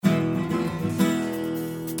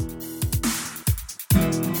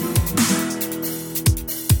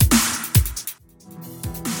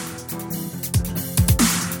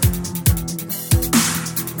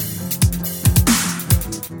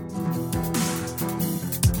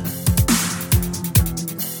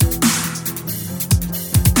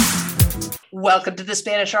Welcome to the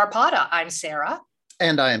Spanish Arpada. I'm Sarah.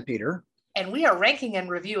 And I am Peter. And we are ranking and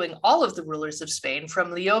reviewing all of the rulers of Spain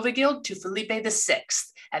from Leovigild to Felipe VI.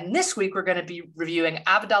 And this week we're going to be reviewing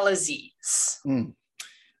al-Aziz. Son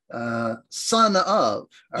of our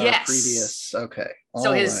previous. Okay.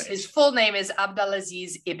 So his full name is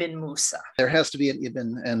al-Aziz ibn Musa. There has to be an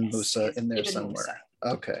Ibn and Musa in there Ibn somewhere.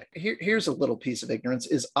 Musa. Okay. Here's a little piece of ignorance.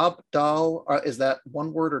 Is Abdal, is that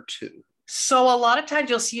one word or two? So a lot of times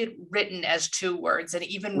you'll see it written as two words and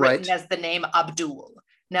even written as the name Abdul.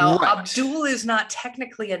 Now, Abdul is not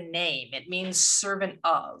technically a name. It means servant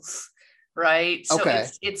of, right? So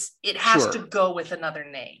it has to go with another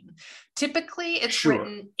name. Typically, it's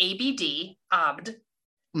written ABD, Abd,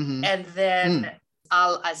 and then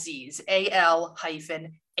al-Aziz, AL-AZIZ.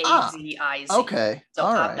 Okay. So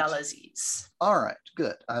all Abd right. al-Aziz. All right.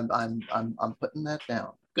 Good. I'm putting that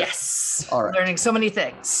down. Good. Yes. All right. Learning so many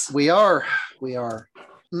things. We are.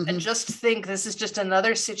 And just think, this is just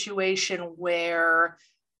another situation where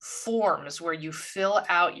forms where you fill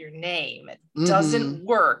out your name doesn't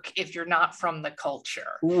work if you're not from the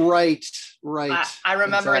culture. Right. I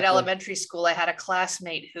remember at elementary school, I had a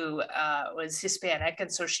classmate who was Hispanic,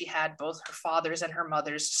 and so she had both her father's and her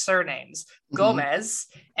mother's surnames, Gomez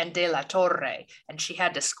and De La Torre, and she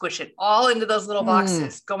had to squish it all into those little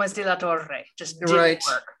boxes. Gomez de la Torre just didn't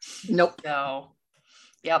work. Nope. So,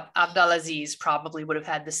 yep, Abdelaziz probably would have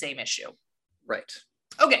had the same issue. Right.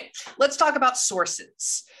 Okay, let's talk about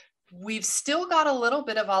sources. We've still got a little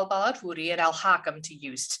bit of al-Baladhuri and al-Hakam to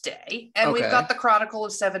use today, and we've got the Chronicle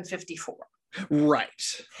of 754. Right.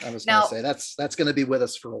 I was going to say that's going to be with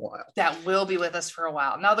us for a while. That will be with us for a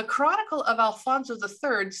while. Now, the Chronicle of Alfonso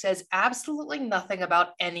III says absolutely nothing about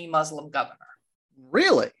any Muslim governor.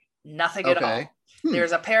 Really? Nothing at all.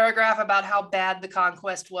 There's a paragraph about how bad the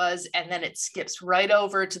conquest was, and then it skips right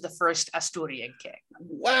over to the first Asturian king.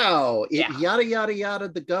 Wow. Yada, yada, yada,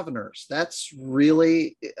 the governors. That's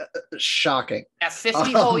really shocking. At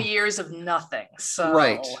 50 whole years of nothing. So,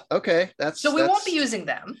 right. Okay. So we won't be using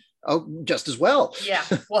them. Oh, just as well. Yeah.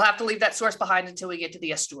 We'll have to leave that source behind until we get to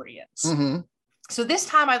the Asturians. So this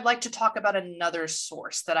time I'd like to talk about another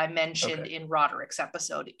source that I mentioned in Roderick's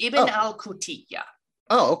episode, Ibn al-Qutiyya.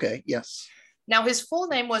 Oh, okay. Yes. Now, his full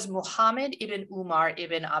name was Muhammad ibn Umar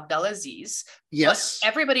ibn Abdelaziz. Yes. But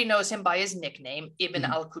everybody knows him by his nickname, Ibn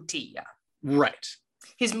al-Qutiyya. Right.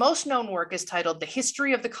 His most known work is titled The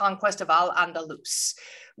History of the Conquest of Al-Andalus,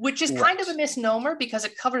 which is kind of a misnomer because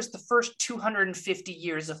it covers the first 250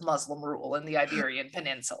 years of Muslim rule in the Iberian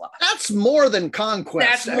Peninsula. That's more than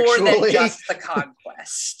conquest, That's more than just the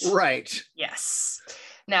conquest. Right. Yes.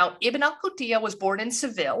 Now, Ibn al-Qutiyya was born in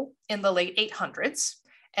Seville in the late 800s.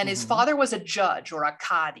 And his father was a judge or a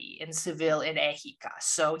Qadi in Seville in Ejica.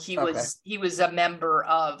 So he was a member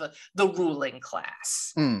of the ruling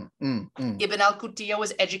class. Ibn al-Qutiyya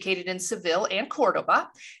was educated in Seville and Cordoba,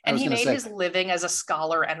 and he made his living as a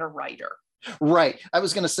scholar and a writer. Right. I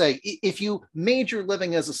was going to say, if you made your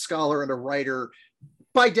living as a scholar and a writer,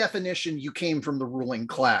 by definition, you came from the ruling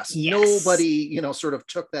class. Yes. Nobody, sort of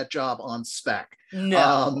took that job on spec. No.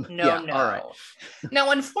 All right.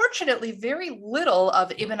 Now, unfortunately, very little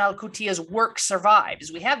of Ibn al-Qutiyya's work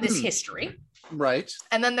survives. We have this history. Right.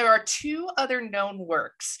 And then there are two other known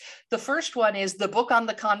works. The first one is the book on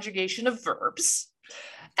the conjugation of verbs.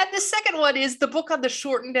 And the second one is the book on the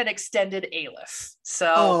shortened and extended aleph.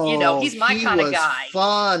 So, he's my kind of guy.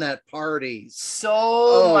 Fun at parties.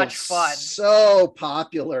 So much fun. So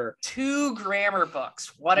popular. 2 grammar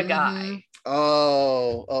books. What a guy.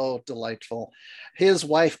 Oh, delightful. His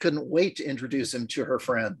wife couldn't wait to introduce him to her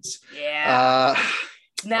friends. Yeah.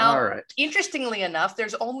 Now, interestingly enough,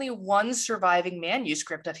 there's only one surviving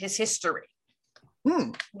manuscript of his history.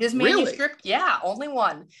 This manuscript, only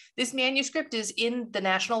one. This manuscript is in the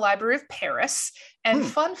National Library of Paris. And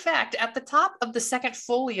fun fact, at the top of the second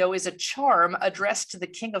folio is a charm addressed to the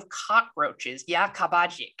king of cockroaches, Ya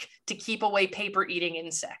Kabajik, to keep away paper-eating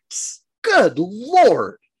insects. Good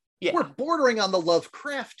Lord. Yeah. We're bordering on the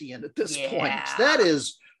Lovecraftian at this point. That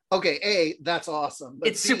is, that's awesome. But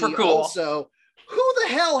it's super cool. Also, who the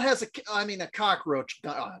hell has a cockroach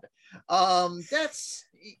god? That's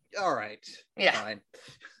all right. Yeah. Fine.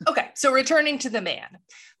 Okay, so returning to the man.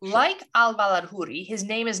 Like al-Baladhuri, his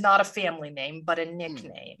name is not a family name, but a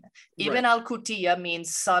nickname. Ibn al-Qutiyya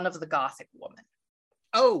means son of the Gothic woman.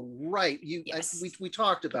 Oh, right. We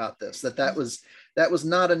talked about this, that was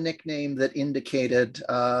not a nickname that indicated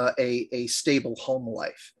a stable home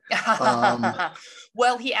life.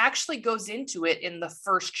 Well, he actually goes into it in the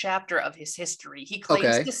first chapter of his history. He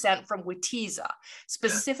claims descent from Witiza,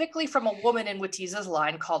 specifically from a woman in Witiza's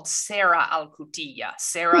line called Sarah al-Qutiyya,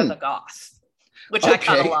 Sarah the Goth. which I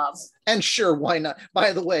kind of love. And sure, why not?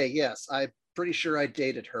 By the way, yes, I'm pretty sure I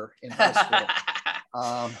dated her in high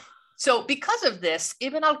school. So because of this,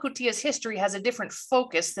 Ibn al-Qutiyya's history has a different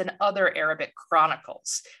focus than other Arabic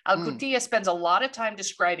chronicles. Al-Qutiyya spends a lot of time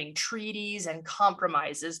describing treaties and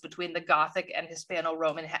compromises between the Gothic and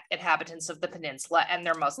Hispano-Roman inhabitants of the peninsula and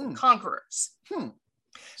their Muslim conquerors.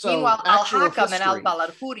 So meanwhile, al-Hakam and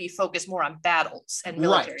al-Balarpuri focus more on battles and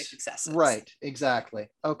military successes. Right, exactly.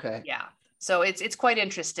 Okay. Yeah. So it's quite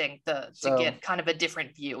interesting to get kind of a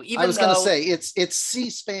different view. I was going to say it's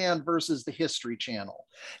C-SPAN versus the History Channel.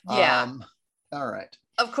 Yeah. All right.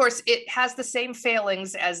 Of course, it has the same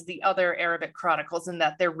failings as the other Arabic chronicles in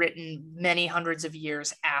that they're written many hundreds of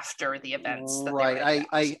years after the events. Right.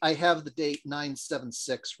 I have the date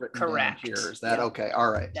 976 written down here. Is that okay? All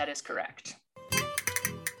right. That is correct.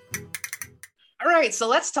 All right. So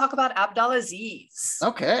let's talk about al-Aziz.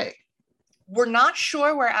 Okay. We're not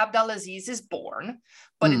sure where al-Aziz is born,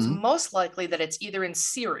 but it's most likely that it's either in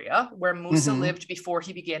Syria, where Musa lived before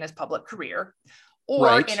he began his public career,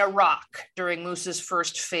 or in Iraq during Musa's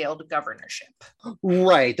first failed governorship.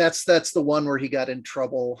 Right. That's the one where he got in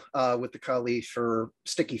trouble with the Caliph for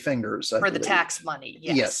sticky fingers. For the tax money,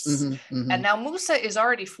 yes. And now Musa is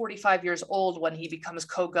already 45 years old when he becomes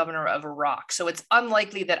co-governor of Iraq, so it's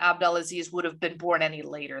unlikely that al-Aziz would have been born any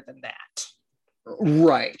later than that.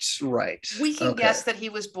 Right. We can guess that he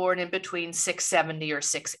was born in between 670 or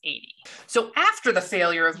 680. So after the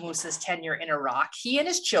failure of Musa's tenure in Iraq, he and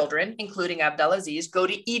his children, including al-Aziz, go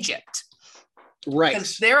to Egypt. Right.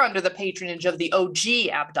 Because they're under the patronage of the OG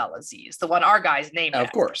al-Aziz, the one our guy's named after.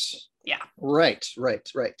 Of course. Yeah. Right.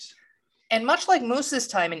 And much like Musa's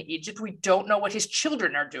time in Egypt, we don't know what his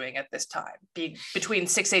children are doing at this time, between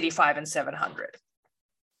 685 and 700.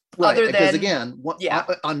 Right, because again,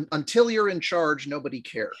 until you're in charge, nobody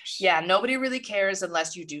cares. Yeah, nobody really cares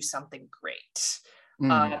unless you do something great.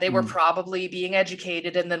 They were probably being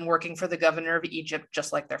educated and then working for the governor of Egypt,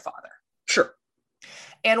 just like their father. Sure.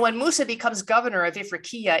 And when Musa becomes governor of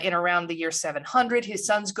Ifriqiya in around the year 700, his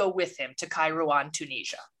sons go with him to Kairouan,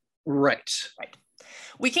 Tunisia. Right.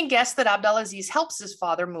 We can guess that al-Aziz helps his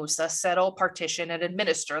father Musa settle, partition, and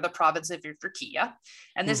administer the province of Ifriqiya.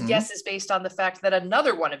 And this guess is based on the fact that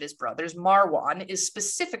another one of his brothers, Marwan, is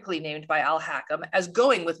specifically named by al-Hakam as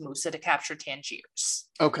going with Musa to capture Tangiers.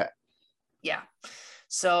 Okay. Yeah.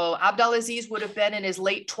 So al-Aziz would have been in his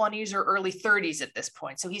late 20s or early 30s at this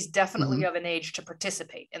point. So he's definitely of an age to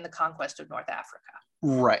participate in the conquest of North Africa.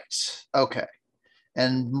 Right. Okay.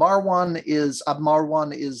 And Marwan is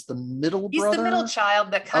the middle brother? He's the middle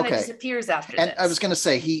child that kind of disappears after this. And I was going to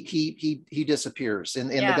say, he disappears. In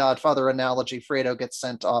the Godfather analogy, Fredo gets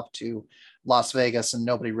sent off to Las Vegas and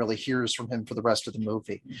nobody really hears from him for the rest of the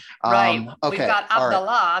movie. Right. We've got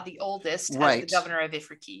Abdallah, the oldest, as the governor of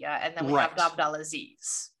Ifriqiya, and then we have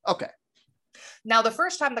al-Aziz. Okay. Now, the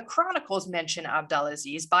first time the chronicles mention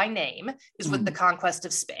al-Aziz by name is with the conquest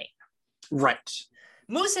of Spain. Right.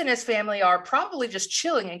 Musa and his family are probably just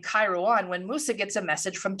chilling in Kairouan when Musa gets a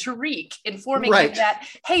message from Tariq informing him that,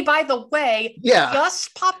 hey, by the way,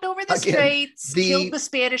 just popped over the straits, killed the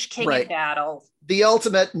Spanish king in battle. The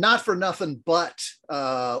ultimate not for nothing but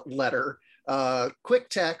letter, quick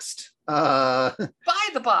text. By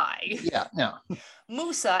the by. Yeah, no.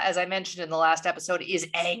 Musa, as I mentioned in the last episode, is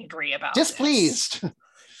angry about displeased.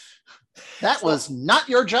 That was not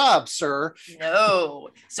your job, sir. No.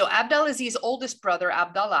 So Abdulaziz's oldest brother,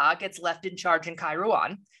 Abdallah, gets left in charge in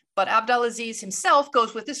Kairouan, but Abdulaziz himself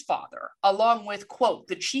goes with his father, along with, quote,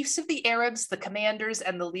 the chiefs of the Arabs, the commanders,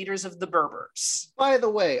 and the leaders of the Berbers. By the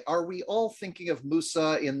way, are we all thinking of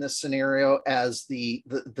Musa in this scenario as the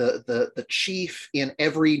chief in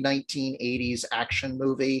every 1980s action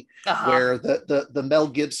movie, where the Mel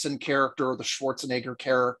Gibson character or the Schwarzenegger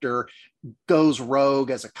character goes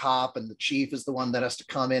rogue as a cop and the chief is the one that has to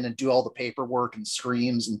come in and do all the paperwork and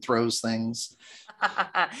screams and throws things?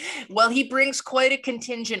 Well, he brings quite a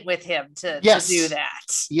contingent with him to do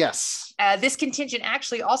that. Yes. This contingent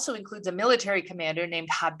actually also includes a military commander named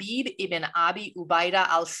Habib ibn Abi Ubaida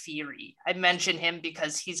al-Firi. I mention him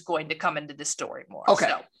because he's going to come into the story more.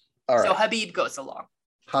 Okay. So Habib goes along.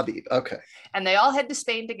 Habib, okay. And they all head to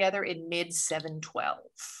Spain together in mid-712.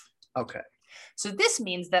 Okay. So this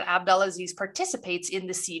means that Abdulaziz participates in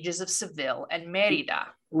the sieges of Seville and Mérida.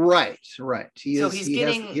 Right. He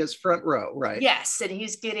has front row, right? Yes, and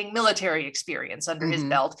he's getting military experience under his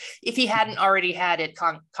belt if he hadn't already had it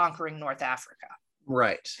conquering North Africa.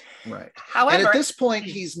 Right. However, and at this point,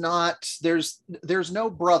 he's not. There's no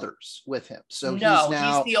brothers with him, so he's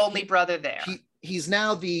the only brother there. He's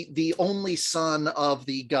now the only son of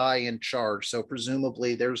the guy in charge, so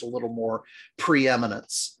presumably there's a little more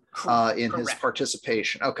preeminence. in his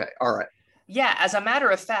participation. Okay, all right. Yeah, as a matter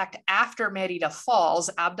of fact, after Merida falls,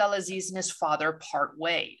 Abdelaziz and his father part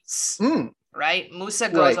ways. Right? Musa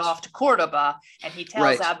goes off to Cordoba, and he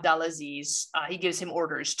tells Abdelaziz, he gives him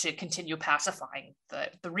orders to continue pacifying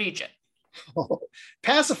the region. Oh,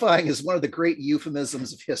 pacifying is one of the great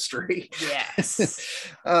euphemisms of history. Yes.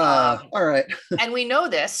 All right. And we know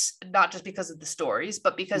this, not just because of the stories,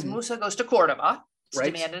 but because Musa goes to Cordoba to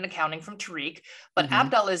demand an accounting from Tariq, but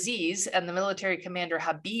Abdelaziz and the military commander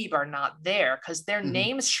Habib are not there because their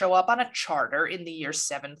names show up on a charter in the year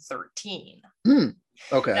 713.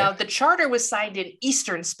 Okay. Now, the charter was signed in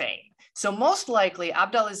eastern Spain. So most likely,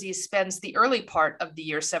 Abdelaziz spends the early part of the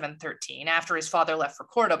year 713, after his father left for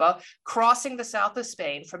Cordoba, crossing the south of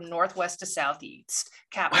Spain from northwest to southeast,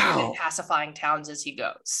 capturing and pacifying towns as he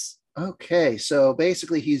goes. Okay, so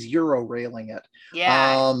basically he's Euro railing it.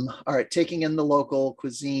 Yeah. All right, taking in the local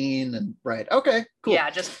cuisine and okay, cool. Yeah,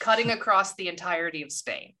 just cutting across the entirety of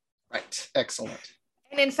Spain. Right, excellent.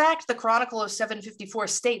 And in fact, the Chronicle of 754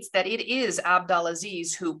 states that it is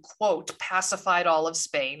Abdelaziz who, quote, pacified all of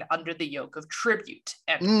Spain under the yoke of tribute,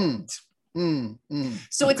 end quote.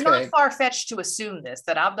 So it's not far-fetched to assume this,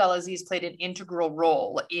 that Abdelaziz played an integral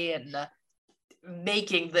role in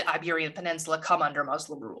making the Iberian Peninsula come under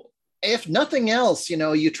Muslim rule. If nothing else,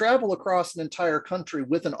 you travel across an entire country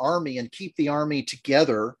with an army and keep the army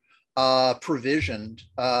together, provisioned,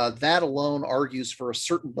 that alone argues for a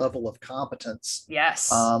certain level of competence.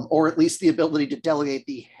 Yes. Or at least the ability to delegate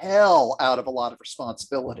the hell out of a lot of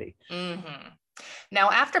responsibility. Now,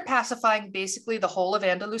 after pacifying basically the whole of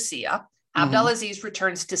Andalusia, Abdelaziz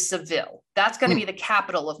returns to Seville. That's going to be the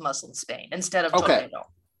capital of Muslim Spain instead of Toledo.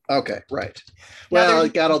 Okay, right. Well,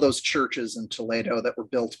 it got all those churches in Toledo that were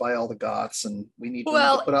built by all the Goths, and we need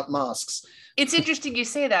to put up mosques. It's interesting you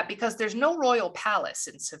say that because there's no royal palace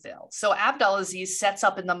in Seville. So Abdelaziz sets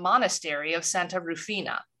up in the monastery of Santa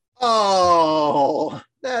Rufina. Oh,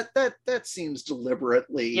 that seems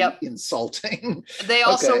deliberately insulting. They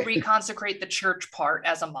also reconsecrate the church part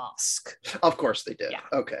as a mosque. Of course they did. Yeah.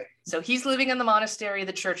 Okay. So he's living in the monastery.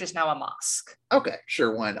 The church is now a mosque. Okay,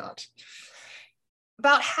 sure. Why not?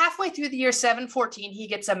 About halfway through the year 714, he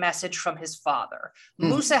gets a message from his father.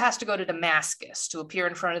 Musa has to go to Damascus to appear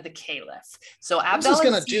in front of the caliph. So Abdelaziz is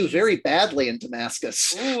going to do very badly in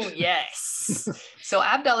Damascus. Ooh, yes. So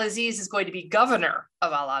Abdelaziz is going to be governor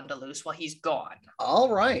of Al-Andalus while he's gone.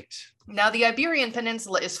 All right. Now, the Iberian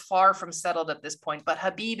Peninsula is far from settled at this point, but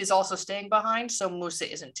Habib is also staying behind, so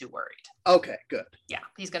Musa isn't too worried. Okay, good. Yeah,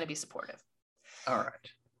 he's going to be supportive. All right.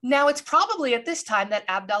 Now, it's probably at this time that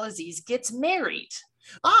Abdelaziz gets married.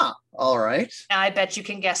 Ah, all right. I bet you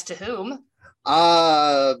can guess to whom.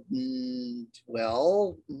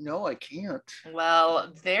 Well, no, I can't.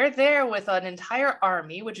 Well, they're there with an entire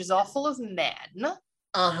army, which is all full of men.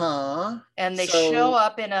 And they show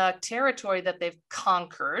up in a territory that they've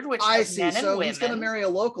conquered, which has men and women. He's going to marry a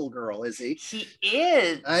local girl, is he? He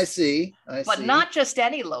is. I see. But not just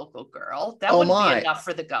any local girl. That wouldn't be enough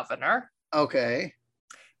for the governor. Okay.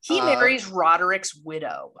 He marries Roderick's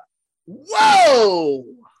widow. Whoa!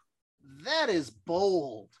 That is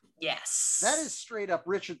bold. Yes. That is straight up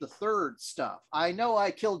Richard III stuff. I know I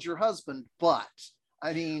killed your husband, but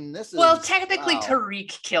I mean, this is... Well, technically,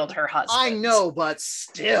 Tariq killed her husband. I know, but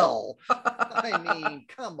still. I mean,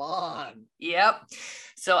 come on. Yep.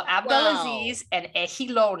 So Abdelaziz and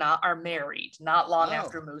Ejilona are married not long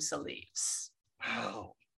after Musa leaves.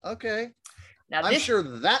 Wow. Okay. Now, I'm sure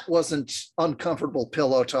that wasn't uncomfortable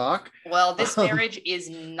pillow talk. Well, this marriage is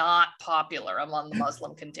not popular among the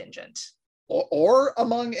Muslim contingent. Or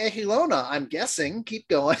among Ejilona, I'm guessing. Keep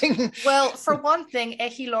going. Well, for one thing,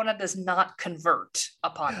 Ejilona does not convert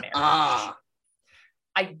upon marriage.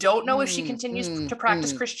 I don't know if she continues to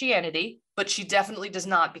practice Christianity, but she definitely does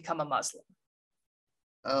not become a Muslim.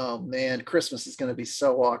 Oh, man. Christmas is going to be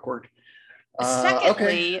so awkward.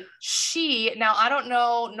 Secondly, now I don't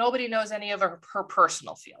know, nobody knows any of her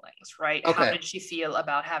personal feelings, right? Okay. How did she feel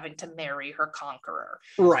about having to marry her conqueror?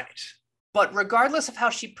 Right. But regardless of how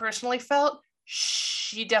she personally felt,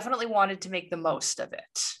 she definitely wanted to make the most of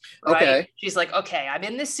it. Right? Okay. She's like, okay, I'm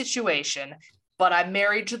in this situation, but I'm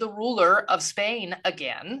married to the ruler of Spain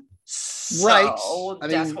again. So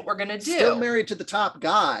that's what we're going to do. Still married to the top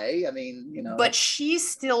guy. I mean, But she's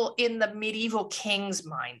still in the medieval king's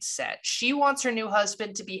mindset. She wants her new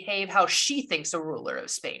husband to behave how she thinks a ruler of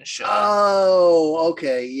Spain should. Oh,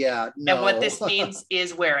 okay. Yeah. No. And what this means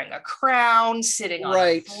is wearing a crown, sitting on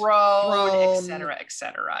a throne, etc.,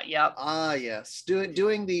 etc. Yep. Yes.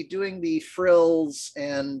 Doing the frills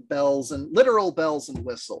and bells and literal bells and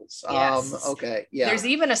whistles. Yes. Okay. Yeah. There's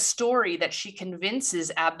even a story that she convinces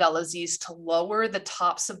Abdelaziz to lower the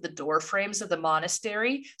tops of the door frames of the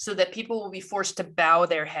monastery so that people will be forced to bow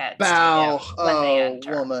their heads to him when they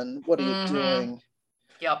enter. Woman, what are you doing?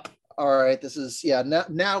 Yep. All right, this is,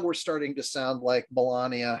 now we're starting to sound like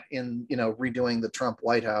Melania in, redoing the Trump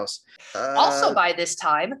White House. Also by this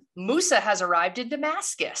time, Musa has arrived in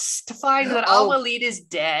Damascus to find that al-Walid is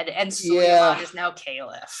dead and Suleiman is now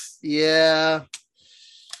caliph. Yeah.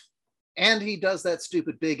 And he does that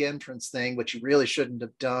stupid big entrance thing, which he really shouldn't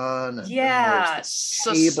have done. And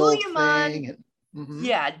so Suleiman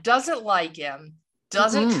doesn't like him,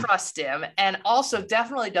 doesn't trust him, and also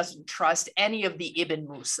definitely doesn't trust any of the Ibn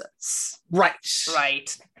Musas. Right.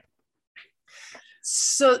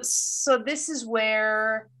 So this is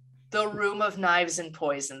where the room of knives and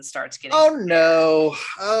poison starts getting prepared. No.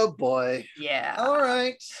 Oh boy. Yeah. All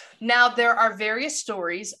right. Now there are various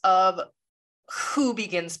stories of who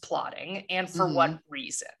begins plotting and for what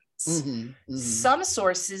reasons. Some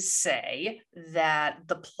sources say that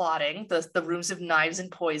the plotting, the rooms of knives and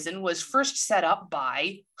poison, was first set up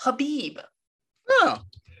by Habib. There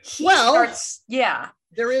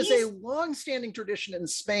is a long-standing tradition in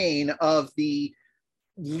Spain of the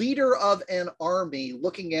leader of an army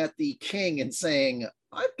looking at the king and saying,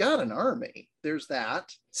 I've got an army. There's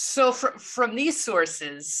that. So from these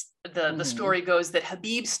sources, the story goes that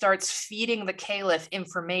Habib starts feeding the caliph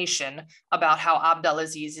information about how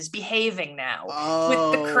Abdelaziz is behaving now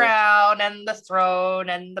with the crown and the throne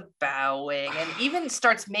and the bowing, and even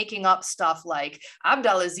starts making up stuff like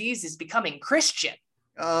Abdelaziz is becoming Christian.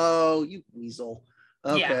 Oh, you weasel.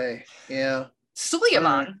 Okay. Yeah.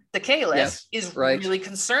 Suleiman, the caliph, is really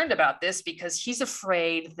concerned about this because he's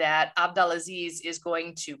afraid that Abdelaziz is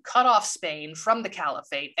going to cut off Spain from the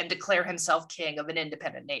caliphate and declare himself king of an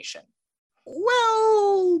independent nation.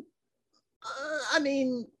 Well,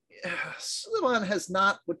 Suleiman has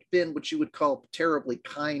not been what you would call terribly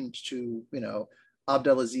kind to,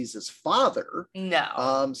 Abdelaziz's father.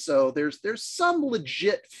 No. So there's some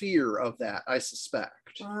legit fear of that, I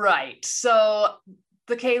suspect. Right. So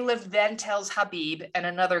the caliph then tells Habib and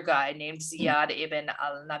another guy named Ziyad ibn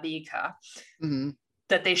al-Nabika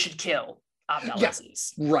that they should kill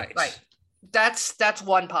Abdelaziz. Right. That's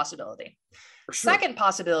one possibility. Second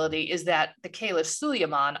possibility is that the caliph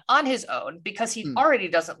Suleiman, on his own, because he already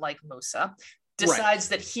doesn't like Musa, decides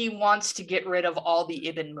that he wants to get rid of all the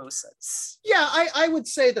Ibn Musas. Yeah, I would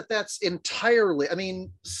say that's entirely,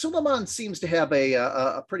 Suleiman seems to have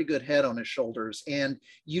a pretty good head on his shoulders, and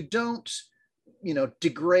you don't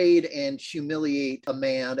degrade and humiliate a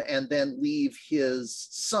man and then leave his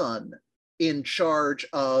son in charge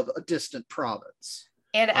of a distant province.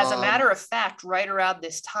 And as a matter of fact, right around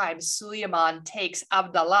this time, Suleiman takes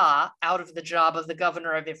Abdallah out of the job of the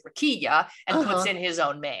governor of Ifriqiya and puts in his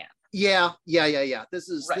own man. Yeah. This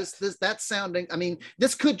is that's sounding.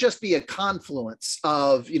 This could just be a confluence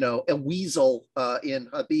of a weasel in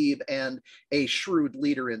Habib and a shrewd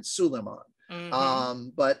leader in Suleiman.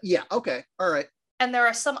 But yeah, okay, all right. And there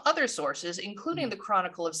are some other sources, including the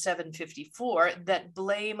Chronicle of 754, that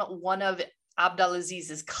blame one of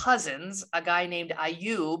Abdelaziz's cousins, a guy named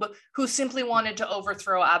Ayub, who simply wanted to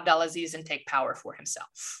overthrow Abdelaziz and take power for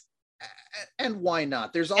himself. And why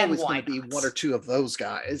not? There's always going to be one or two of those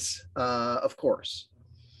guys, of course.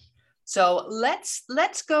 So let's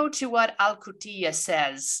go to what Al-Qutiyya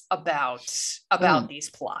says about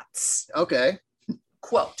these plots. Okay.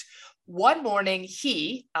 Quote, one morning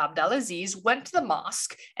he, Abdelaziz, went to the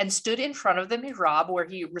mosque and stood in front of the mihrab where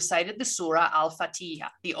he recited the surah Al-Fatiha,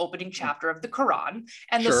 the opening chapter of the Quran,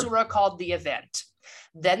 and the surah called the event.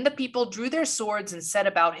 Then the people drew their swords and set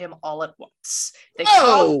about him all at once.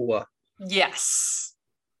 Yes.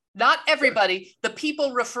 Not everybody. The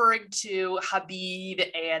people referring to Habib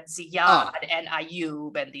and Ziyad and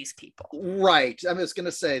Ayub and these people. Right. I was going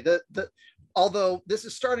to say that although this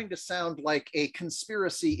is starting to sound like a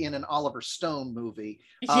conspiracy in an Oliver Stone movie,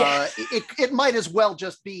 it might as well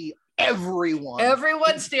just be everyone.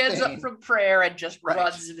 Everyone stands up from prayer and just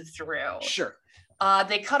runs through. Sure.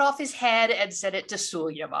 They cut off his head and sent it to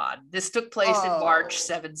Suleiman. This took place in March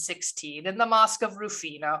 716 in the Mosque of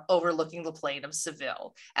Rufina, overlooking the plain of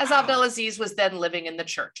Seville, as Abdelaziz was then living in the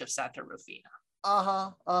church of Santa Rufina.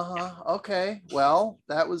 Okay. Well,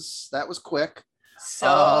 that was quick.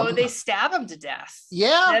 So they stab him to death.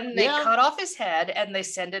 Yeah. Then they cut off his head and they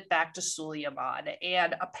send it back to Suleiman.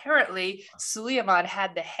 And apparently Suleiman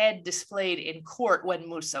had the head displayed in court when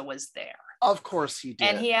Musa was there. Of course he did.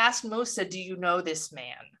 And he asked Musa, do you know this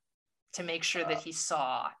man? To make sure that he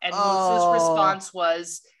saw. And Musa's response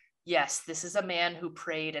was, yes, this is a man who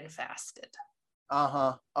prayed and fasted.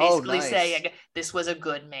 Uh-huh. Basically nice. saying this was a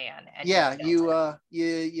good man. And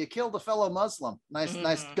you killed a fellow Muslim.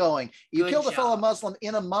 Nice going. You killed a fellow Muslim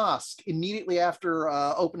in a mosque immediately after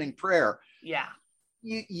opening prayer. Yeah.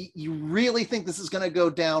 You really think this is going to go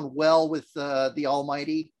down well with the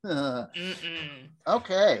Almighty?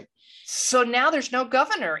 Okay. So now there's no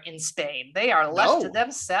governor in Spain. They are left to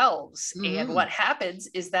themselves. And what happens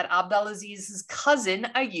is that Abdulaziz's cousin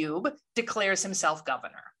Ayub declares himself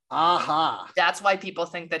governor. That's why people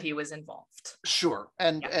think that he was involved. Sure.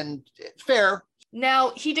 And fair.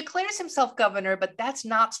 Now, he declares himself governor, but that's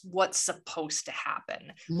not what's supposed to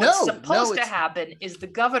happen. What's supposed to happen is the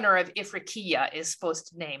governor of Ifriqiya is supposed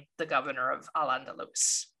to name the governor of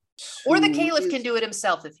Al-Andalus. Or the caliph can do it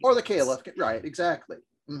himself if he wants. Or the caliph, right, exactly.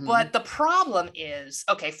 But the problem is,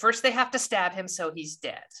 okay, first they have to stab him so he's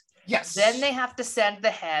dead. Yes. Then they have to send the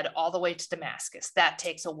head all the way to Damascus. That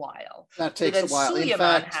takes a while.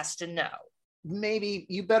 Suleiman has to know. Maybe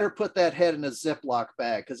you better put that head in a Ziploc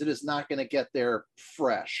bag because it is not going to get there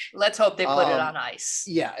fresh. Let's hope they put it on ice.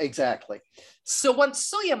 Yeah, exactly. So once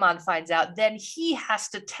Suleiman finds out, then he has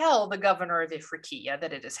to tell the governor of Ifriqiya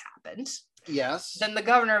that it has happened. Yes. Then the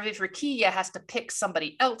governor of Ifriqiya has to pick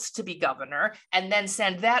somebody else to be governor and then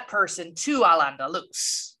send that person to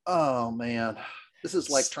Al-Andalus. Oh, man. This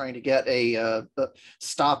is like trying to get a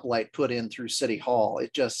stoplight put in through City Hall.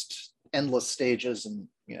 It just endless stages and,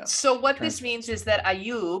 So what this means is that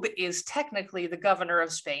Ayub is technically the governor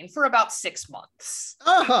of Spain for about 6 months.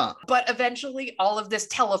 But eventually all of this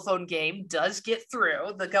telephone game does get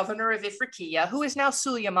through. The governor of Ifriqiya, who is now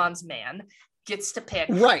Suleiman's man, gets to pick.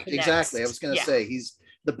 Right, exactly. I was going to say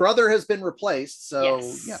the brother has been replaced. So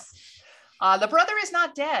the brother is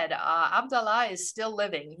not dead. Abdallah is still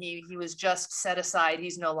living. He was just set aside.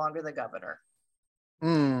 He's no longer the governor.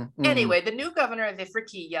 Anyway, the new governor of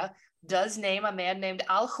Ifriqiya does name a man named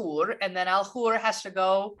Al-Hur, and then Al-Hur has to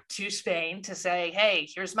go to Spain to say, hey,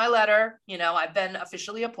 here's my letter. I've been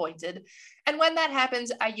officially appointed. And when that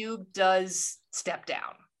happens, Ayub does step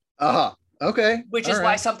down. Okay. Which is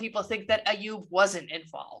why some people think that Ayub wasn't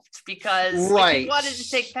involved, because if he wanted to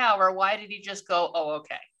take power, why did he just go, oh,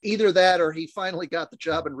 okay. Either that or he finally got the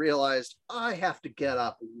job and realized, I have to get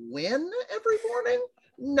up when every morning?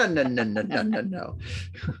 No.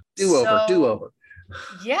 Do over.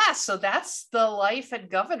 Yeah, so that's the life and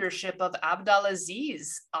governorship of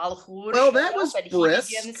Abdulaziz Al-Hur. Well, that was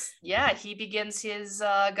brisk. He begins his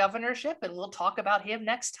governorship, and we'll talk about him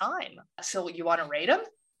next time. So you want to rate him?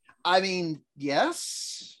 I mean,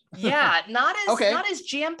 yes. Yeah, not as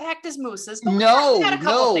jam-packed as Musa's, but no, we got a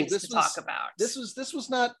couple things to talk about. This was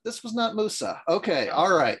not Musa. Okay,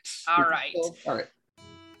 all right. All right.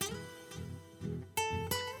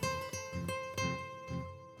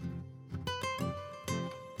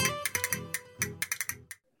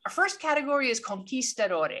 Our first category is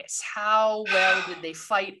conquistadores. How well did they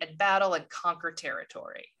fight and battle and conquer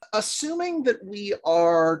territory? Assuming that we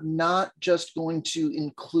are not just going to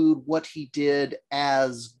include what he did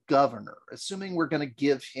as governor, assuming we're going to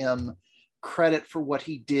give him credit for what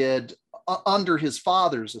he did under his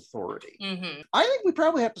father's authority, I think we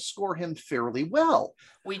probably have to score him fairly well.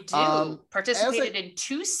 We do. Participated in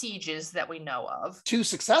 2 sieges that we know of. 2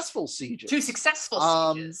 successful sieges. 2 successful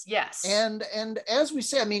sieges, yes. And as we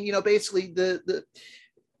say, I mean, basically the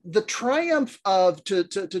triumph of, to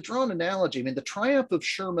draw an analogy, I mean, the triumph of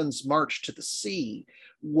Sherman's march to the sea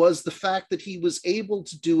was the fact that he was able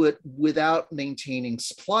to do it without maintaining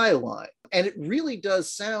supply line. And it really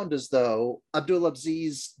does sound as though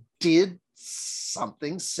Abdulaziz did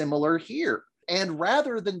something similar here. And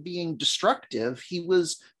rather than being destructive, he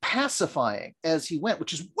was pacifying as he went,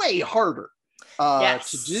 which is way harder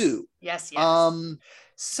to do. Yes.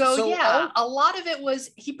 So a lot of it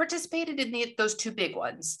was he participated in those 2 big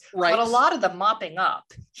ones, but a lot of the mopping up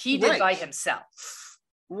he did by himself.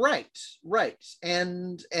 Right.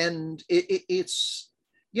 And it's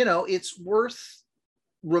it's worth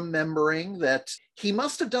remembering that he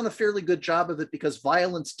must have done a fairly good job of it because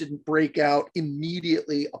violence didn't break out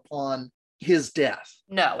immediately upon his death.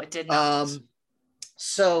 No, it did not.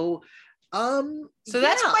 So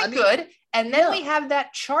that's quite good. And then we have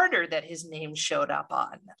that charter that his name showed up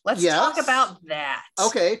on. Let's talk about that.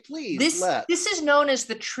 Okay, please. This is known as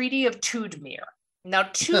the Treaty of Tudmir. Now,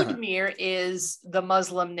 Tudmir is the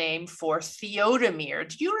Muslim name for Theodemir.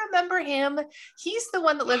 Do you remember him? He's the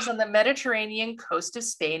one that lives on the Mediterranean coast of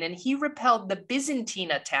Spain, and he repelled the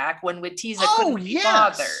Byzantine attack when Witiza couldn't be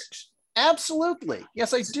bothered. Absolutely.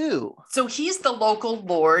 Yes, I do. So he's the local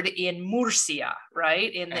lord in Murcia,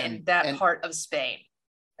 right? In that part of Spain.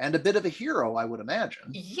 And a bit of a hero, I would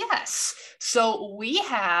imagine. Yes. So we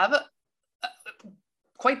have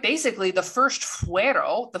quite basically the first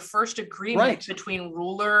fuero, the first agreement between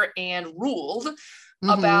ruler and ruled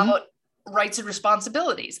about rights and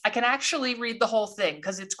responsibilities. I can actually read the whole thing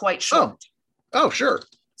because it's quite short. Oh, sure.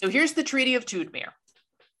 So here's the Treaty of Tudmir.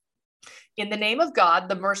 In the name of God,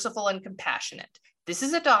 the merciful and compassionate. This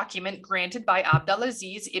is a document granted by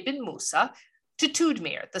al-Aziz ibn Musa to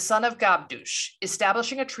Tudmir, the son of Gabdush,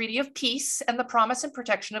 establishing a treaty of peace and the promise and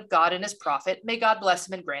protection of God and his prophet. May God bless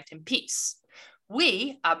him and grant him peace.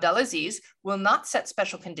 We, al-Aziz, will not set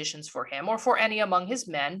special conditions for him or for any among his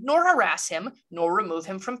men, nor harass him, nor remove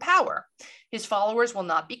him from power. His followers will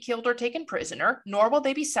not be killed or taken prisoner, nor will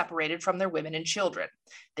they be separated from their women and children.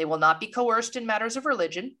 They will not be coerced in matters of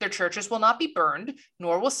religion, their churches will not be burned,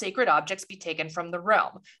 nor will sacred objects be taken from the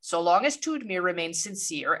realm, so long as Tudmir remains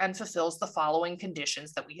sincere and fulfills the following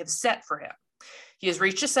conditions that we have set for him. He has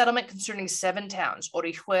reached a settlement concerning 7 towns,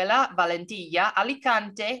 Orihuela, Valentilla,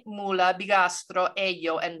 Alicante, Mula, Bigastro,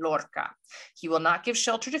 Ello, and Lorca. He will not give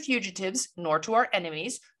shelter to fugitives, nor to our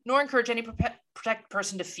enemies, nor encourage any protected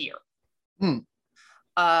person to fear.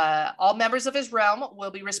 All members of his realm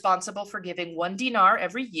will be responsible for giving 1 dinar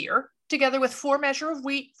every year, together with 4 measure of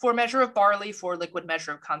wheat, 4 measure of barley, 4 liquid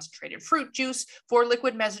measure of concentrated fruit juice, 4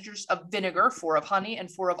 liquid measures of vinegar, 4 of honey,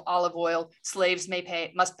 and 4 of olive oil. Slaves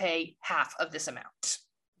must pay half of this amount.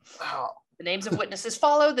 Wow. The names of witnesses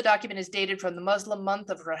follow. The document is dated from the Muslim month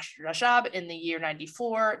of Rajab in the year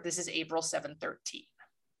 94. This is April 713.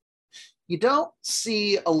 You don't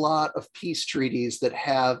see a lot of peace treaties that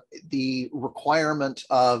have the requirement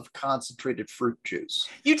of concentrated fruit juice.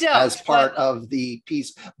 You don't. As part of the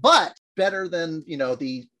peace, but better than,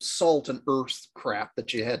 the salt and earth crap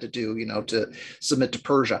that you had to do, to submit to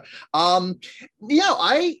Persia. That's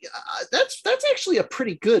actually a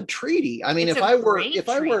pretty good treaty. I mean, if I were, I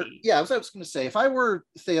was going to say, if I were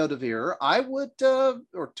Theodovir, I would,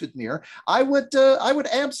 or Tudmir, I would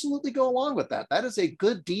absolutely go along with that. That is a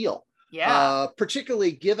good deal. Yeah.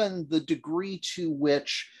 Particularly given the degree to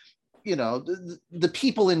which, the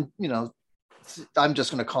people in, I'm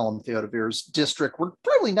just going to call them Theodovir's district, were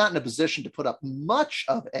probably not in a position to put up much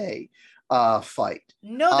of a fight.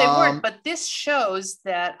 No, they weren't. But this shows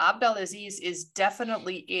that al-Aziz is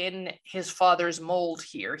definitely in his father's mold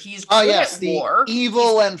here. He's good at war.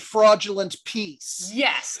 Evil and fraudulent peace.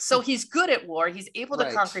 Yes. So he's good at war. He's able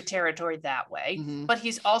to conquer territory that way, but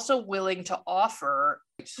he's also willing to offer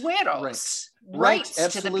fueros, rights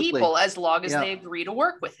to the people, as long as they agree to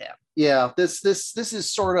work with him. Yeah, this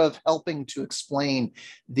is sort of helping to explain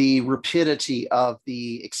the rapidity of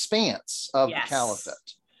the expanse of the caliphate.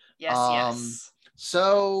 Yes.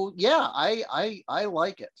 So yeah, I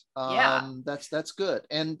like it. That's good.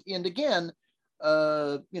 And again,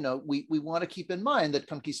 we want to keep in mind that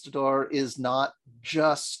conquistador is not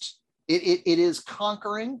just it is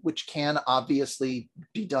conquering, which can obviously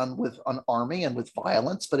be done with an army and with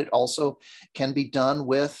violence, but it also can be done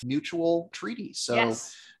with mutual treaties. So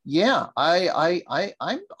yeah,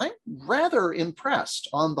 I'm rather impressed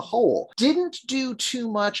on the whole. Didn't do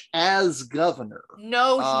too much as governor.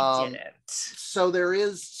 No, he didn't. So there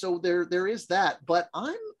is that, but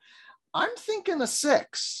I'm thinking a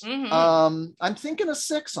 6. I'm thinking a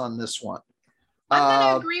 6 on this one. I'm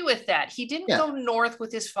going to agree with that. He didn't go north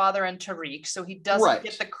with his father and Tariq, so he doesn't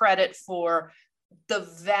get the credit for the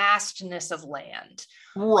vastness of land.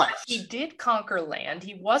 Right. He did conquer land.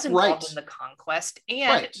 He was involved in the conquest,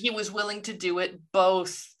 and he was willing to do it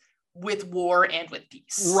both with war and with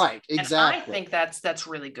peace. Right, exactly. And I think that's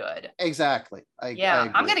really good. Exactly. I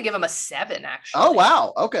I'm going to give him a 7, actually. Oh,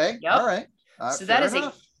 wow. Okay. Yep. All right. So that is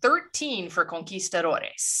a 13 for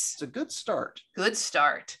Conquistadores. It's a good start. Good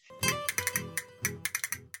start.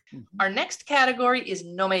 Our next category is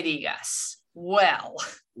No Me Digas. Well,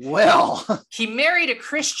 he married a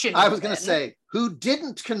Christian woman. I was going to say, who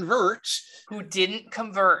didn't convert.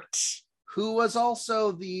 Who was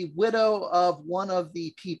also the widow of one of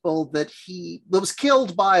the people that was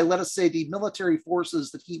killed by, let us say, the military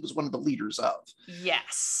forces that he was one of the leaders of.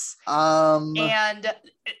 Yes. And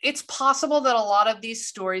it's possible that a lot of these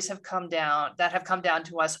stories have come down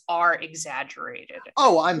to us are exaggerated.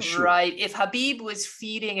 Oh, I'm sure. Right. If Habib was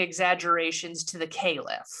feeding exaggerations to the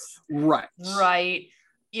caliph. Right. Right.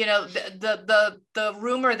 The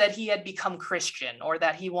rumor that he had become Christian or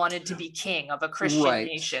that he wanted to be king of a Christian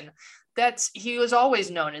nation. He was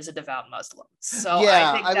always known as a devout Muslim. So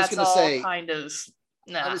I think that's all kind of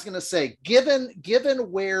I was going to say, given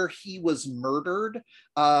where he was murdered,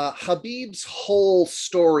 Habib's whole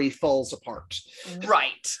story falls apart.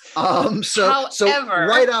 Right. So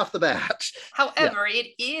right off the bat. However, it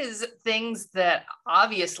is things that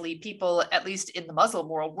obviously people, at least in the Muslim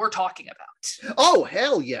world, were talking about. Oh,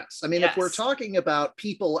 hell yes. I mean, if we're talking about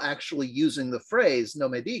people actually using the phrase "no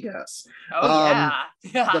me digas,"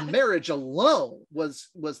 the marriage alone was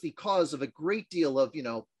the cause of a great deal of,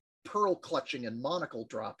 pearl clutching and monocle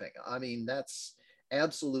dropping. I mean, that's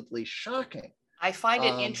absolutely shocking. I find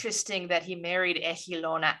it interesting that he married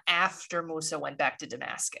Ejilona after Musa went back to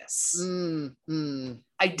Damascus.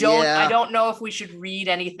 I don't know if we should read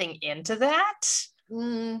anything into that,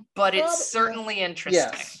 but it's certainly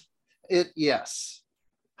interesting. Yes.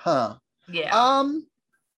 Huh. Yeah.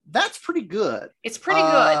 That's pretty good. It's pretty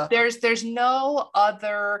good. There's no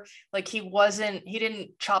other, like, he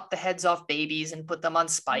didn't chop the heads off babies and put them on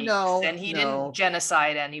spikes, and he didn't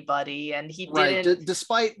genocide anybody, and he didn't,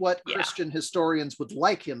 despite what Christian historians would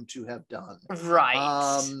like him to have done.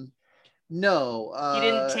 Right. No. He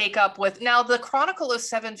didn't take up with, now the Chronicle of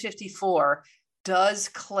 754 does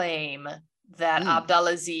claim that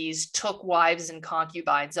al-Aziz took wives and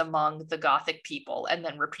concubines among the Gothic people and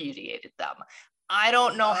then repudiated them. I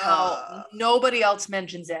don't know how. Nobody else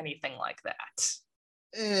mentions anything like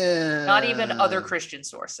that. Not even other Christian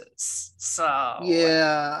sources. So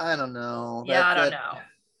yeah, I don't know. I don't know.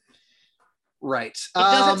 Right. It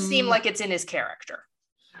doesn't seem like it's in his character.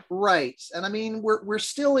 Right. And I mean, we're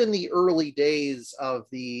still in the early days of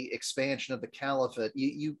the expansion of the caliphate.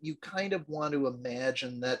 You kind of want to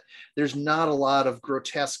imagine that there's not a lot of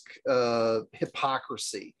grotesque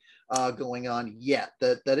hypocrisy going on yet,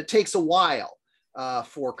 that it takes a while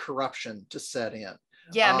for corruption to set in.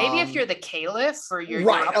 Yeah, maybe if you're the caliph or you're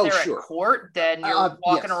up there at court, then you're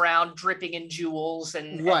walking around dripping in jewels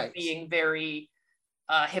and being very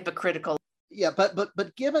hypocritical. Yeah, but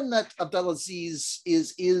given that Abdelaziz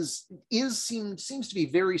seems to be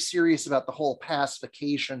very serious about the whole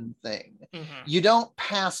pacification thing, you don't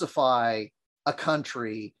pacify a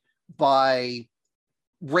country by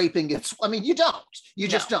raping its, I mean, you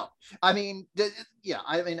just don't. I mean,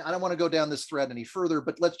 I don't want to go down this thread any further,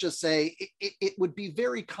 but let's just say it would be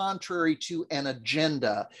very contrary to an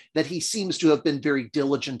agenda that he seems to have been very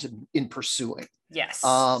diligent in pursuing. Yes.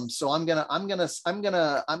 So I'm gonna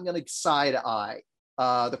side eye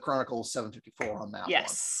the Chronicle 754 on that one.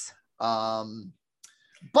 Yes.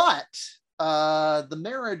 But the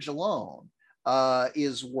marriage alone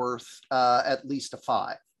is worth at least a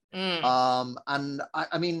 5. And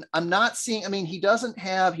I mean, I'm not seeing, I mean, he doesn't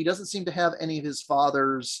seem to have any of his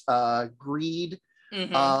father's greed.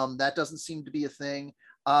 That doesn't seem to be a thing.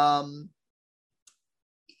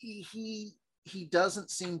 He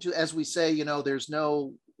doesn't seem to, as we say, there's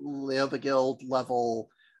no Leovigild level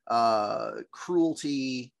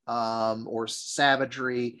cruelty or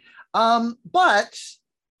savagery. But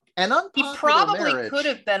he probably could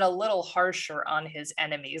have been a little harsher on his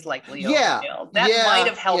enemies, like Leovigild. That might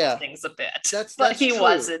have helped things a bit. But he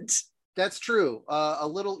wasn't. That's true. A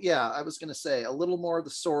little, I was going to say a little more of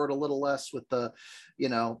the sword, a little less with the,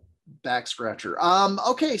 back scratcher.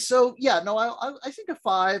 Okay, so I think a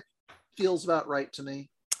 5 feels about right to me.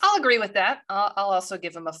 I'll agree with that. I'll also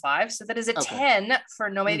give him a 5. So that is a 10 for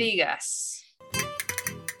No Me Digas.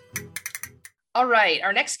 All right,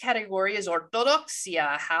 our next category is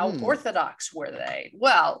orthodoxia. How orthodox were they?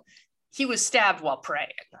 Well, he was stabbed while praying.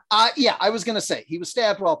 I was going to say he was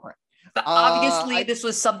stabbed while praying. But obviously, this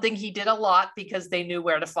was something he did a lot because they knew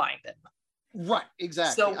where to find him. Right,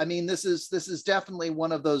 exactly. So, I mean, this is definitely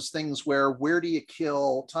one of those things where do you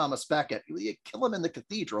kill Thomas Becket? You kill him in the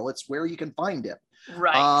cathedral. It's where you can find him.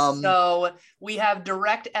 Right. So we have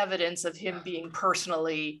direct evidence of him being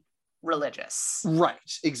personally religious. Right,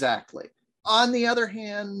 exactly. On the other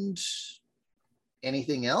hand,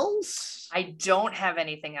 anything else? I don't have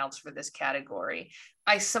anything else for this category.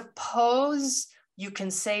 I suppose you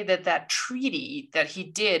can say that treaty that he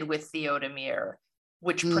did with Theodemir,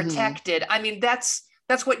 which protected, I mean, that's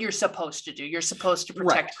what you're supposed to do. You're supposed to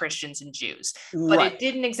protect Christians and Jews, but it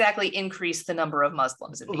didn't exactly increase the number of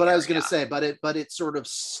Muslims in the area. I was going to say, but it sort of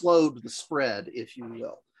slowed the spread, if you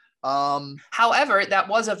will. However, that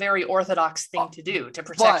was a very orthodox thing to do, to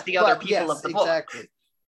protect the other people of the book. Exactly.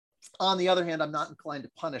 On the other hand, I'm not inclined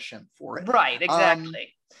to punish him for it. Right,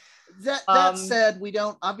 exactly. That said, we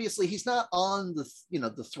don't, obviously he's not on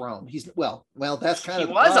the throne. He's well, that's kind of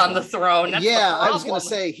he was on the throne. That's I was going to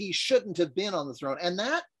say he shouldn't have been on the throne. And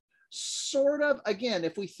that sort of, again,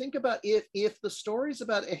 if we think about if the stories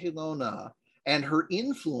about Ejilona and her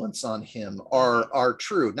influence on him are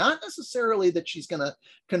true. Not necessarily that she's going to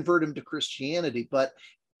convert him to Christianity, but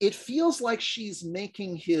it feels like she's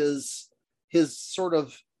making his sort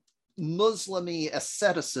of Muslim-y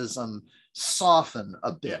asceticism soften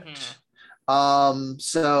a bit.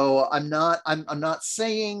 So I'm not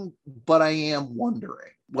saying, but I am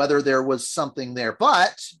wondering whether there was something there.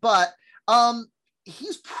 But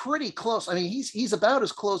he's pretty close. I mean, he's about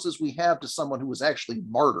as close as we have to someone who was actually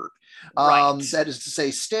martyred. That is to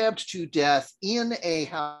say, stabbed to death in a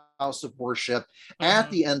house of worship at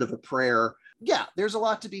the end of a prayer. Yeah, there's a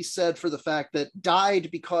lot to be said for the fact that died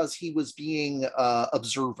because he was being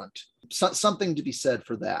observant. Something to be said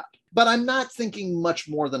for that. But I'm not thinking much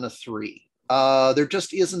more than a 3. There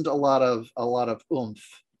just isn't a lot of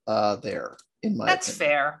oomph there, in my opinion. That's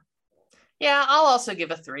fair. Yeah, I'll also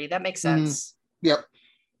give a 3. That makes sense. Yep.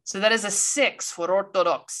 So that is a 6 for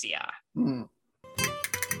orthodoxia.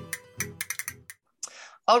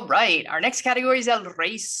 All right. Our next category is el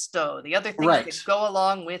resto, the other things that go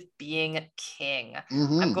along with being king.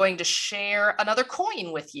 I'm going to share another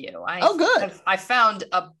coin with you. I found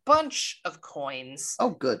a bunch of coins. Oh,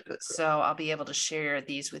 good. So I'll be able to share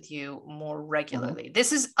these with you more regularly.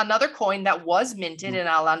 This is another coin that was minted in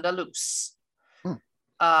Al-Andalus.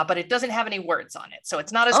 But it doesn't have any words on it. So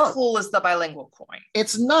it's not as cool as the bilingual coin.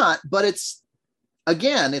 It's not, but it's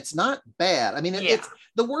not bad. I mean, it's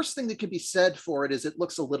the worst thing that could be said for it is it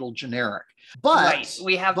looks a little generic. But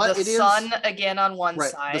we have the sun again on one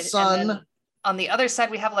side. The sun. And then on the other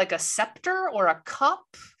side, we have like a scepter or a cup.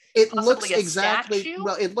 It looks exactly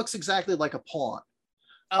like a pawn.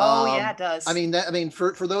 Oh, yeah, it does. I mean,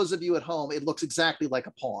 for those of you at home, it looks exactly like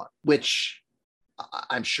a pawn, which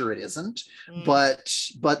I'm sure it isn't, but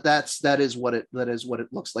that is what it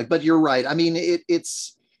looks like. But you're right. I mean,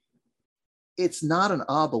 it's not an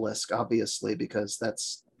obelisk, obviously, because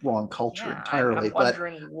that's wrong culture entirely. I'm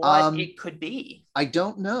wondering what it could be. I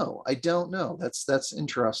don't know. That's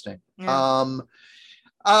interesting. Yeah.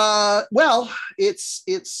 Well,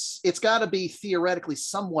 it's got to be theoretically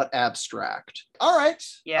somewhat abstract. All right.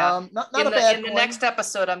 Yeah. Not a bad in coin. the next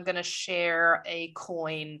episode, I'm going to share a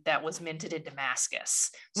coin that was minted in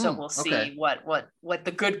Damascus. So we'll see what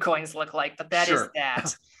the good coins look like. But that is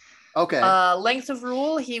that. Okay. Length of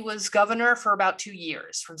rule, he was governor for about 2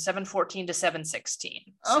 years, from 714 to 716.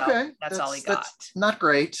 So that's all he got. That's not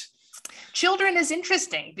great. Children is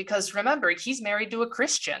interesting because remember, he's married to a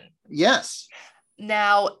Christian. Yes.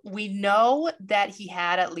 Now, we know that he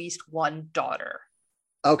had at least one daughter.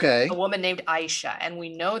 Okay. A woman named Aisha. And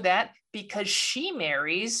we know that because she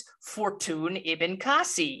marries Fortun ibn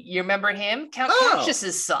Qasi. You remember him? Count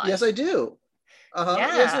Cassius's son. Yes, I do.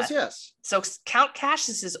 Yes. So Count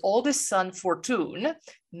Cassius's oldest son, Fortun,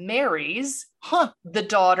 marries the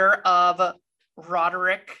daughter of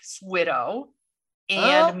Roderick's widow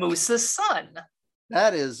and Musa's son.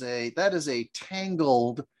 That is a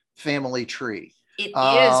tangled family tree. It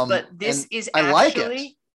is, but this is actually, I like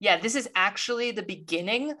it. Yeah, this is actually the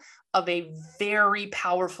beginning of a very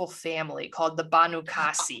powerful family called the Banu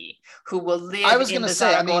Qasi, who will live in the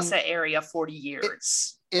Zaragoza area 40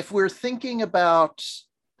 years. If we're thinking about,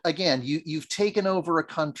 again, you've taken over a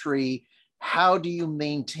country, how do you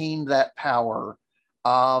maintain that power?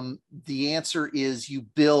 The answer is you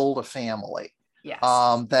build a family. Yes.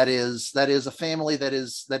 That is a family that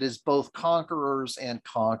is both conquerors and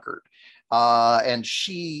conquered. And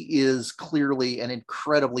she is clearly an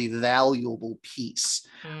incredibly valuable piece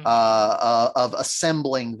of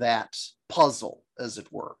assembling that puzzle, as it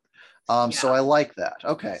were. So I like that.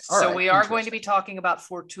 Okay. All right. So we are going to be talking about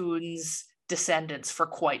Fortun's descendants for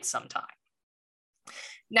quite some time.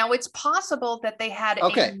 Now, it's possible that they had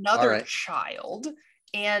another child.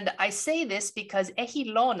 And I say this because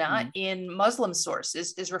Ehilona in Muslim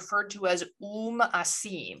sources is referred to as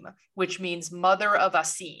Asim, which means mother of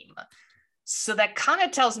Asim. So that kind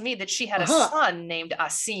of tells me that she had a son named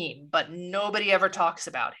Asim, but nobody ever talks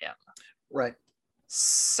about him. Right.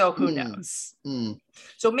 So who knows?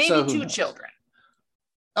 So maybe 2 children.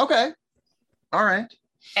 Okay. All right.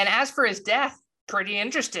 And as for his death, pretty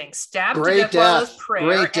interesting. Stabbed to death while his prayer.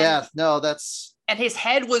 Great death. No, that's... And his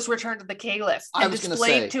head was returned to the caliph and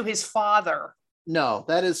displayed to his father. No,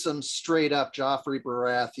 that is some straight up Joffrey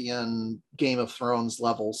Baratheon Game of Thrones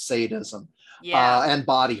level sadism. Yeah. And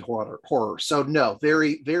body horror. So no,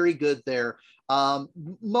 very, very good there.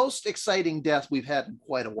 Most exciting death we've had in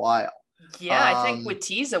quite a while. Yeah, I think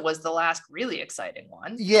Witiza was the last really exciting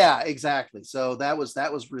one. Yeah, exactly. So that was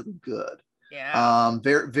really good. Yeah.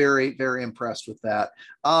 Very, very, very impressed with that.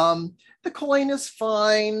 The coin is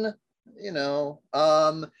fine,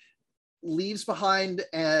 leaves behind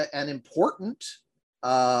an important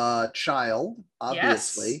child,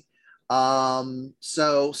 obviously. Yes.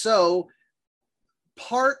 So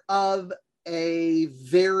part of a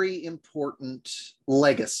very important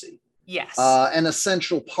legacy. Yes. An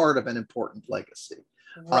essential part of an important legacy.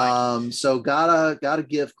 Right. So gotta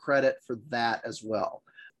give credit for that as well.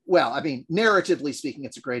 Well, I mean, narratively speaking,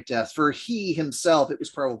 it's a great death. For he himself, it was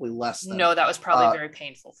probably less than. No, that was probably very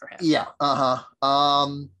painful for him. Yeah.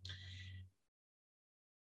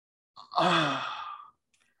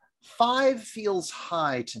 5 feels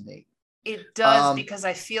high to me. It does, because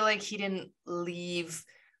I feel like he didn't leave.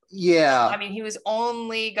 Yeah. I mean, he was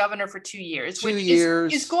only governor for 2 years, 2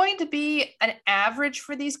 years is going to be an average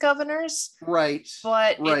for these governors. Right.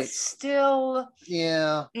 But it's still.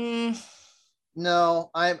 Yeah.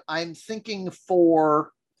 No, I'm thinking 4,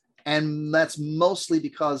 and that's mostly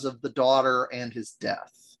because of the daughter and his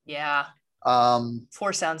death. Yeah.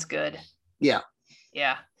 4 sounds good. Yeah.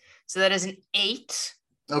 Yeah. So that is an 8.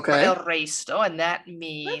 Okay. El Resto, and that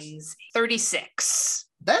means 36.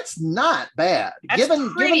 That's not bad. That's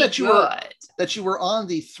given that you were on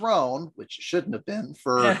the throne, which you shouldn't have been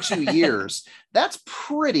for 2 years, that's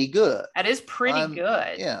pretty good. That is pretty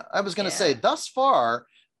good. Yeah. I was going to say, thus far,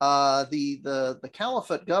 the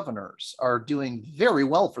Caliphate governors are doing very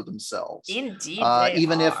well for themselves. Indeed, they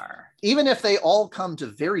are. Even if they all come to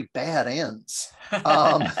very bad ends.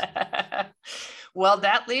 Well,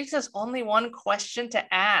 that leaves us only one question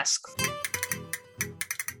to ask.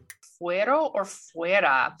 Fuero or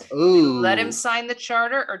fuera? Ooh. Let him sign the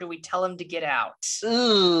charter, or do we tell him to get out?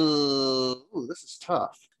 Ooh, this is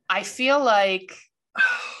tough. I feel like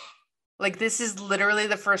this is literally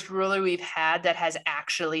the first ruler we've had that has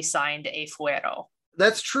actually signed a fuero.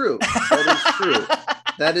 That's true. That is true.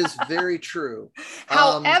 That is very true.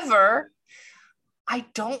 However, I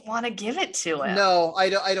don't want to give it to him. No, I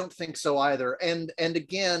don't think so either. And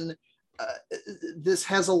again, this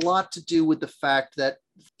has a lot to do with the fact that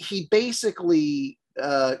he basically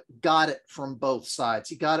got it from both sides.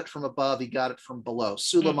 He got it from above. He got it from below.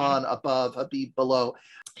 Suleiman above, Habib below.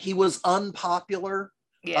 He was unpopular.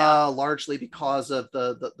 Yeah. Largely because of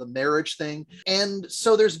the marriage thing. And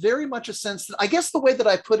so there's very much a sense that, I guess the way that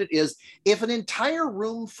I put it is, if an entire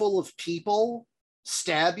room full of people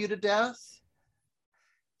stab you to death,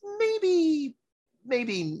 maybe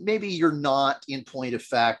you're not, in point of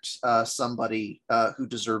fact, somebody who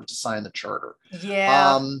deserved to sign the charter.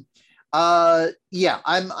 Yeah.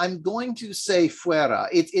 I'm going to say fuera.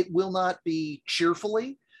 It will not be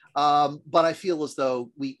cheerfully. But I feel as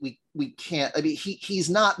though we can't. I mean, he's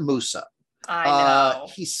not Musa. I know.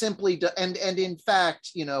 He simply and in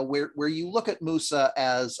fact, where you look at Musa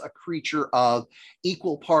as a creature of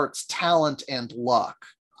equal parts talent and luck,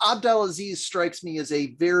 Abd al-Aziz strikes me as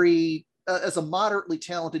as a moderately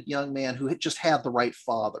talented young man who had just had the right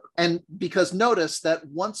father. And because notice that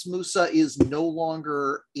once Musa is no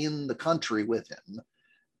longer in the country with him,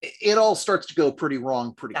 it all starts to go pretty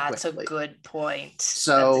wrong pretty quickly. That's a good point.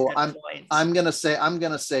 So I'm gonna say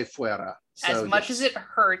fuera. So, as much as it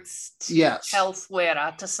hurts to tell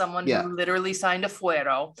fuera to someone who literally signed a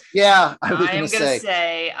fuero. Yeah, I'm gonna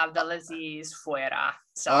say Abdelaziz fuera.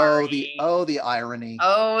 Sorry. Oh, the irony.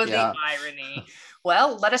 Oh, the irony.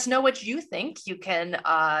 Well, let us know what you think. You can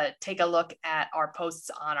take a look at our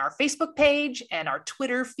posts on our Facebook page and our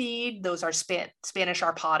Twitter feed. Those are Spanish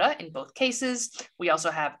Arpada in both cases. We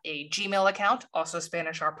also have a Gmail account, also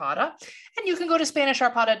Spanish Arpada. And you can go to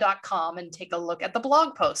SpanishArpada.com and take a look at the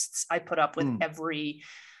blog posts I put up with every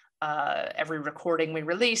recording we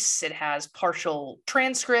release. It has partial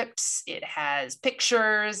transcripts. It has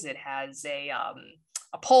pictures. It has a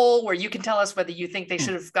poll where you can tell us whether you think they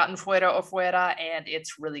should have gotten fuera or fuera, and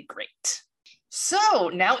it's really great.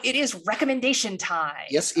 So now it is recommendation time.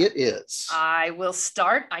 Yes, it is. I will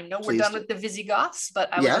start. I know we're done with the Visigoths,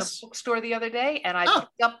 but I was at a bookstore the other day and I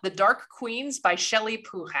picked up The Dark Queens by Shelley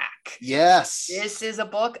Puhack. Yes. This is a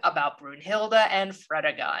book about Brunhilde and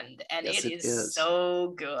Fredegund, and it is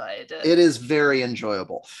so good. It is very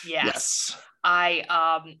enjoyable. Yes. I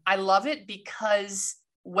love it because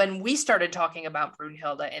when we started talking about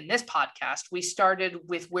Brunhilde in this podcast, we started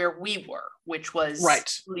with where we were, which was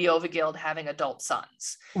Leovigild having adult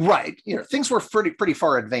sons. Right. Things were pretty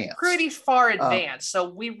far advanced. So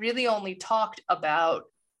we really only talked about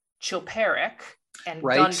Chilperic and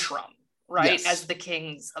Guntram, as the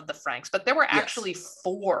kings of the Franks. But there were actually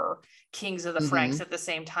 4 kings of the Franks at the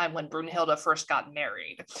same time when Brunhilde first got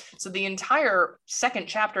married. So the entire second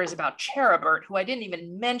chapter is about Cheribert, who I didn't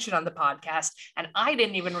even mention on the podcast, and I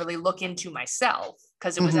didn't even really look into myself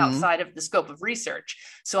because it was outside of the scope of research.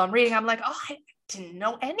 So I'm reading, I'm like, didn't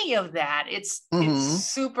know any of that. It's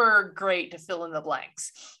super great to fill in the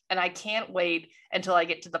blanks. And I can't wait until I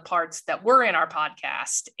get to the parts that were in our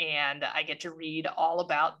podcast and I get to read all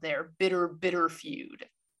about their bitter feud.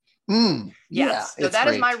 Yes. So that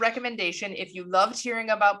is my recommendation. If you loved hearing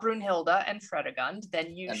about Brunhilde and Fredegund,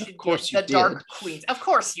 then you should get The Dark Queens. Of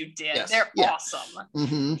course you did. Yes. They're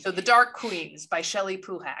awesome. So The Dark Queens by Shelley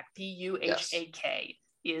Puhak, Puhak,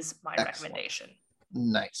 is my recommendation.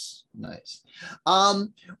 Nice.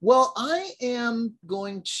 Well, I am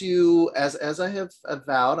going to, as I have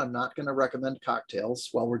vowed, I'm not going to recommend cocktails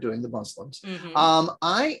while we're doing the Muslims.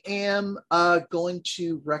 I am going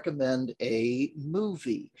to recommend a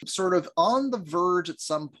movie. I'm sort of on the verge at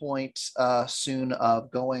some point soon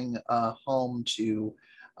of going home to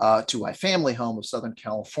my family home of Southern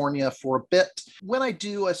California for a bit. When I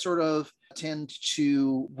do, I sort of tend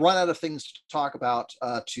to run out of things to talk about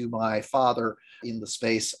to my father in the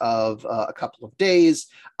space of a couple of days.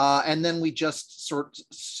 And then we just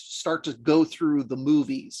start to go through the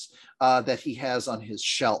movies that he has on his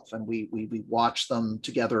shelf. And we watch them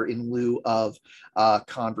together in lieu of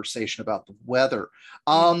conversation about the weather.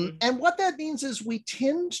 And what that means is we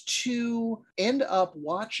tend to end up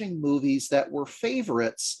watching movies that were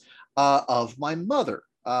favorites of my mother.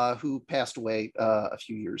 Who passed away a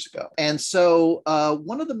few years ago. And so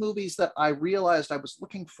one of the movies that I realized I was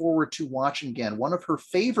looking forward to watching again, one of her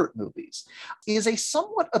favorite movies, is a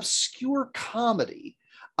somewhat obscure comedy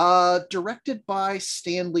directed by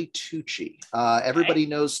Stanley Tucci. Everybody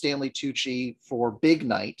knows Stanley Tucci for Big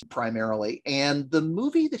Night primarily. And the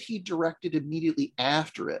movie that he directed immediately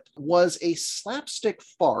after it was a slapstick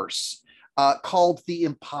farce called The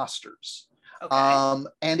Imposters.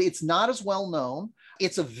 And it's not as well known.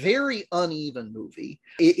 It's a very uneven movie.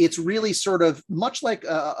 It's really sort of much like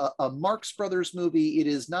a Marx Brothers movie. It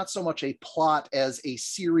is not so much a plot as a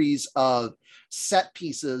series of set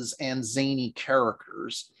pieces and zany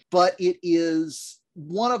characters, but it is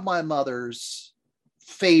one of my mother's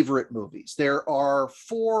favorite movies. There are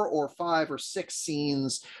 4 or 5 or 6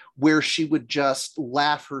 scenes where she would just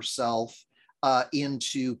laugh herself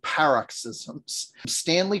into paroxysms.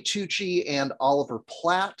 Stanley Tucci and Oliver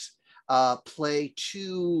Platt play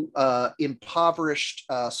 2 impoverished,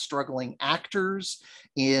 struggling actors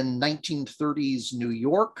in 1930s New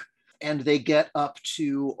York, and they get up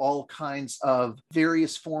to all kinds of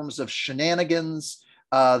various forms of shenanigans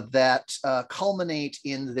that culminate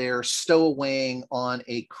in their stowawaying on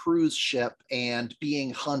a cruise ship and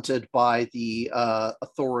being hunted by the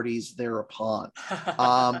authorities thereupon.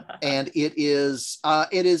 And it is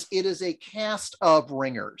a cast of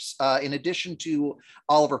ringers, in addition to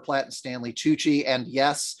Oliver Platt and Stanley Tucci. And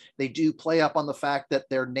yes, they do play up on the fact that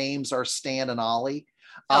their names are Stan and Ollie.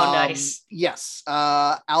 Nice. Yes.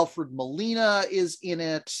 Alfred Molina is in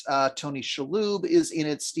it. Tony Shalhoub is in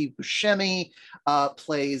it. Steve Buscemi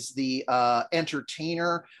plays the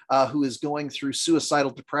entertainer who is going through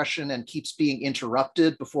suicidal depression and keeps being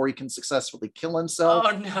interrupted before he can successfully kill himself.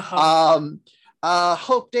 Oh, no.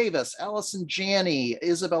 Hope Davis, Allison Janney,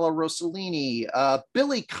 Isabella Rossellini,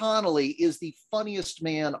 Billy Connolly is the funniest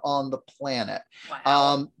man on the planet.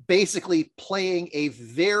 Wow. Basically playing a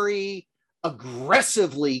very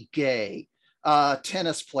aggressively gay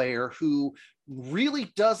tennis player who really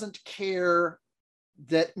doesn't care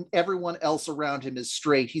that everyone else around him is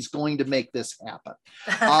straight. He's going to make this happen.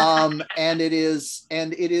 And it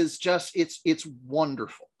is just, it's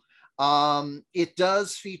wonderful. It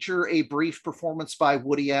does feature a brief performance by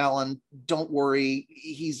Woody Allen. Don't worry,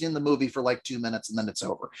 he's in the movie for like 2 minutes and then it's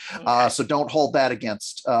over. So don't hold that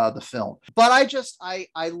against the film. But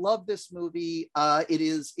I love this movie. It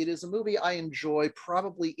is a movie I enjoy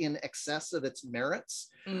probably in excess of its merits.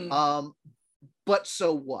 But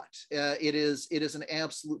so what? It is an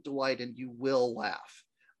absolute delight, and you will laugh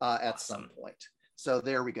at some point. So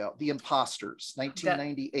there we go. The Imposters,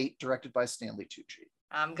 1998, directed by Stanley Tucci.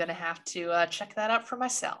 I'm going to have to check that out for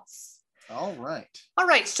myself. All right.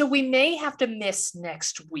 So we may have to miss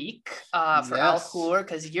next week for Al-Khur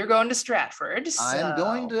because you're going to Stratford. So... I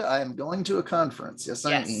am going to a conference. Yes,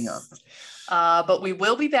 I am. But we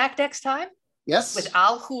will be back next time. Yes. With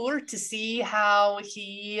Al-Khur to see how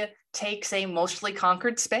he takes a mostly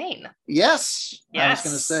conquered Spain. Yes. I was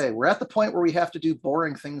going to say, we're at the point where we have to do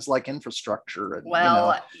boring things like infrastructure and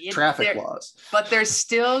traffic laws. But there's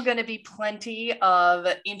still going to be plenty of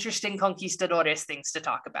interesting conquistadores things to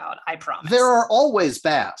talk about, I promise. There are always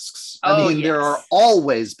Basques. There are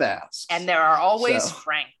always Basques. And there are always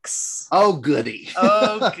Franks. Oh, goody.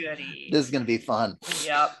 Oh, goody. This is going to be fun.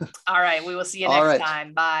 Yep. All right. We will see you next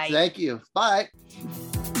time. Bye. Thank you. Bye.